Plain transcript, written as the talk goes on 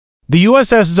The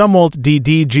USS Zumwalt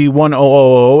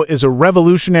DDG-1000 is a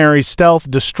revolutionary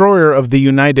stealth destroyer of the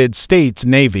United States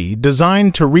Navy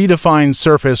designed to redefine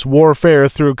surface warfare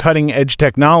through cutting-edge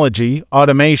technology,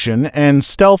 automation, and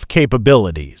stealth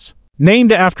capabilities.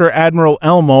 Named after Admiral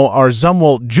Elmo R.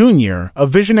 Zumwalt Jr., a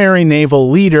visionary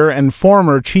naval leader and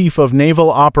former chief of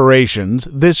naval operations,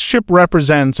 this ship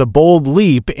represents a bold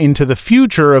leap into the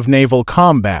future of naval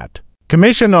combat.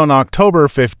 Commissioned on October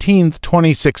 15,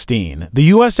 2016, the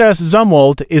USS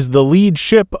Zumwalt is the lead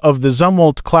ship of the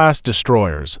Zumwalt-class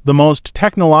destroyers, the most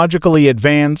technologically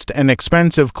advanced and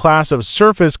expensive class of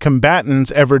surface combatants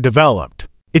ever developed.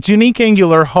 Its unique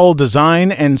angular hull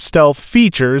design and stealth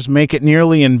features make it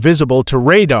nearly invisible to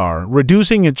radar,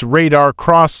 reducing its radar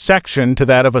cross-section to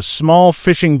that of a small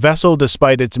fishing vessel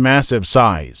despite its massive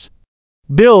size.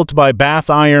 Built by Bath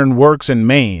Iron Works in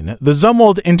Maine, the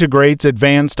Zumwalt integrates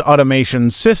advanced automation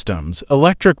systems,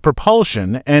 electric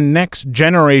propulsion, and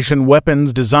next-generation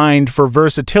weapons designed for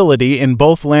versatility in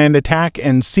both land attack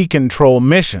and sea control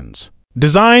missions.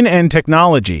 Design and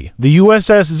technology. The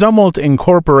USS Zumwalt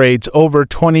incorporates over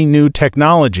 20 new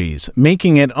technologies,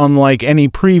 making it unlike any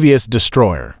previous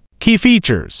destroyer. Key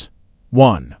features: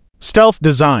 1. Stealth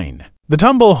design. The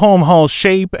tumble-home hull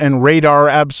shape and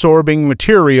radar-absorbing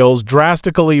materials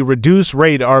drastically reduce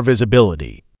radar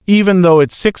visibility. Even though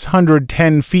it's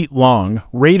 610 feet long,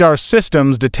 radar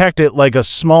systems detect it like a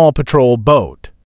small patrol boat.